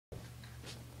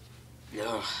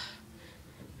Ugh.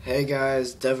 Hey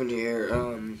guys, Devin here.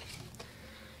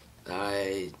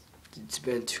 It's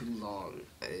been too long.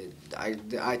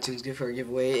 The iTunes gift card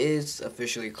giveaway is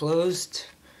officially closed.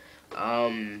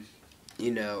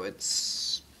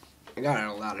 It's I got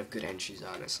a lot of good entries,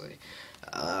 honestly.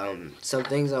 Some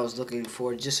things I was looking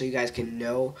for, just so you guys can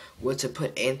know what to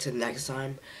put into next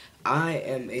time. I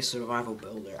am a survival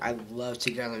builder. I love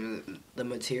to gather the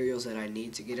materials that I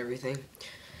need to get everything.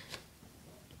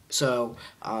 So,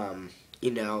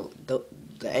 the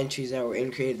entries that were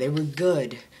created, they were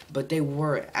good, but they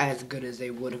weren't as good as they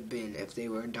would have been if they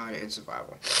were done in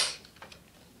survival.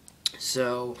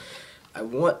 So, I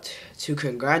want to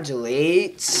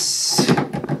congratulate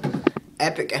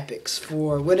Epic Epics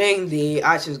for winning the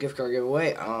iTunes gift card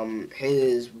giveaway.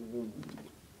 His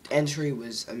entry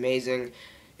was amazing.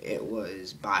 It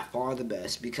was by far the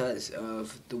best because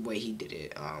of the way he did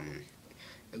it.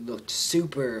 It looked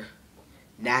super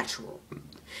natural.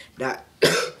 Not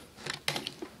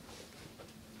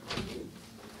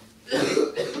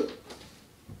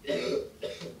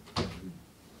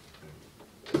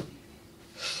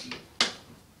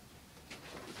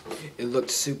It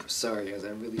looked super, sorry guys, I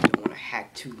really don't want to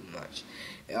hack too much.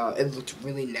 It looked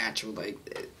really natural,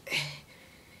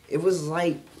 it was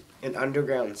like an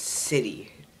underground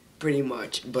city, pretty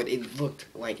much, but it looked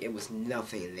like it was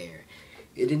nothing there.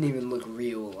 It didn't even look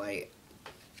real,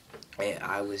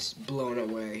 I was blown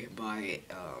away by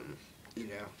it.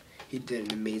 He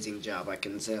did an amazing job, I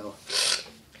can tell.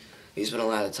 He spent a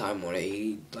lot of time on it.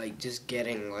 He, just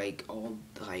getting,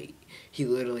 he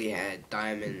literally had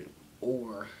diamond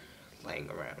ore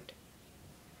laying around,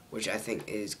 which I think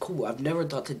is cool. I've never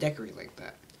thought to decorate like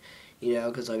that,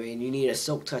 because, you need a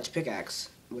silk touch pickaxe.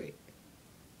 Wait,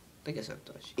 I think it's silk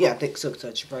touch. Yeah, I think silk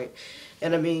touch, right?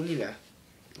 And,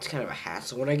 it's kind of a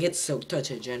hassle. When I get silk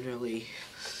touch, I generally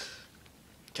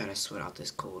trying to sweat out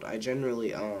this cold. I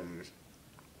generally,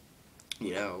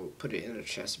 put it in a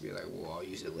chest and be like, well, I'll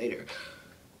use it later.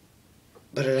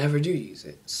 But I never do use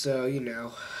it. So,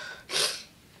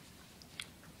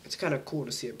 it's kind of cool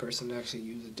to see a person actually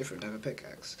use a different type of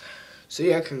pickaxe. So,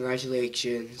 yeah,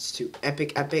 congratulations to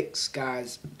Epic Epics,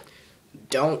 guys.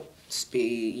 Don't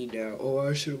be, oh,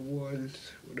 I should have won,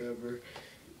 whatever.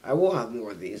 I will have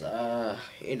more of these. I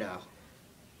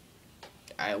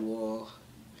will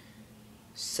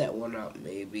set one up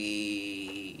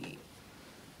maybe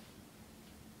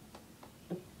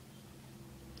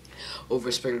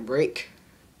over spring break.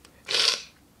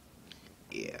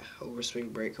 Yeah, over spring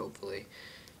break, hopefully,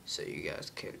 so you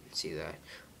guys can see that.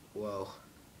 Whoa.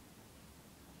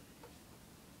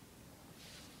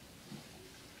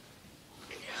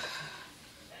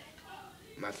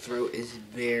 My throat is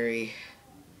very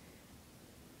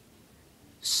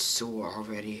sore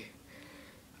already.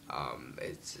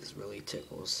 It just really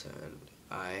tickles, and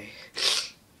I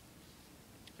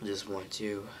just want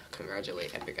to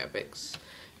congratulate Epic Epics.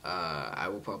 I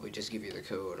will probably just give you the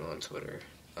code on Twitter.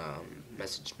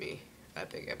 Message me,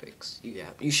 Epic Epics.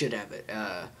 You should have it.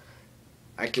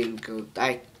 I can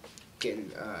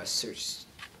search,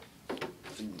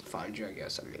 find you, I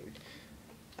guess.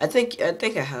 I think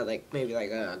I had maybe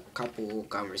a couple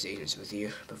conversations with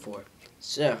you before.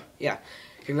 So yeah,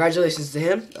 congratulations to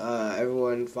him.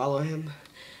 Everyone follow him,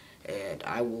 and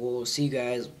I will see you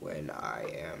guys when I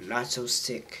am not so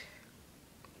sick.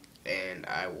 And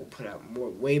I will put out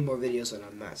way more videos when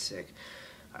I'm not sick.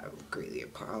 I would greatly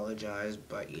apologize,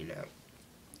 but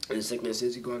the sickness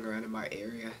is going around in my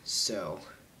area, so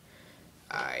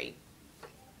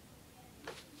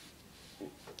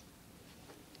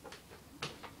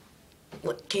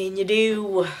what can you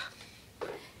do?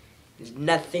 There's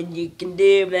nothing you can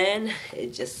do, man.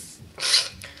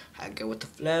 I go with the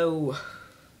flow.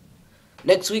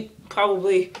 Next week,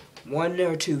 probably 1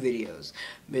 or 2 videos.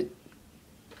 But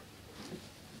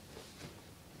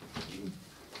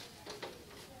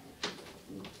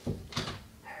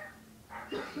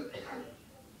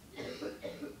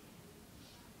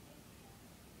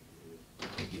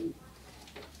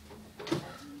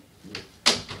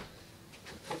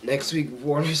next week,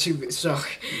 1 or 2. So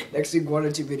next week, 1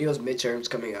 or 2 videos. Midterms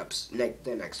coming up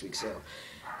next week. So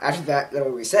after that, then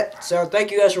we'll be set. So thank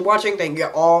you guys for watching. Thank you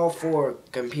all for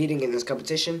competing in this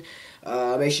competition.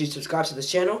 Make sure you subscribe to this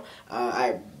channel.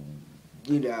 I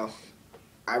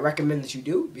recommend that you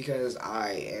do, because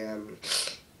I am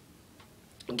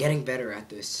getting better at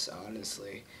this.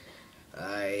 Honestly,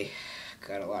 I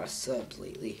got a lot of subs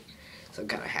lately, so I'm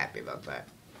kind of happy about that.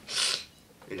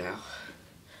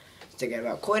 Thinking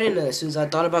about quitting, and as soon as I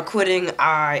thought about quitting,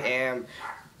 I am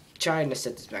trying to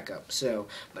set this back up. So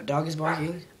my dog is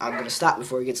barking. I'm gonna stop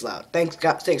before he gets loud. Thanks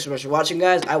so much for watching,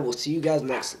 guys. I will see you guys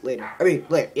later.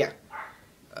 Yeah.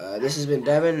 This has been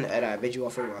Devin, and I bid you all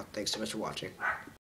farewell. Thanks so much for watching.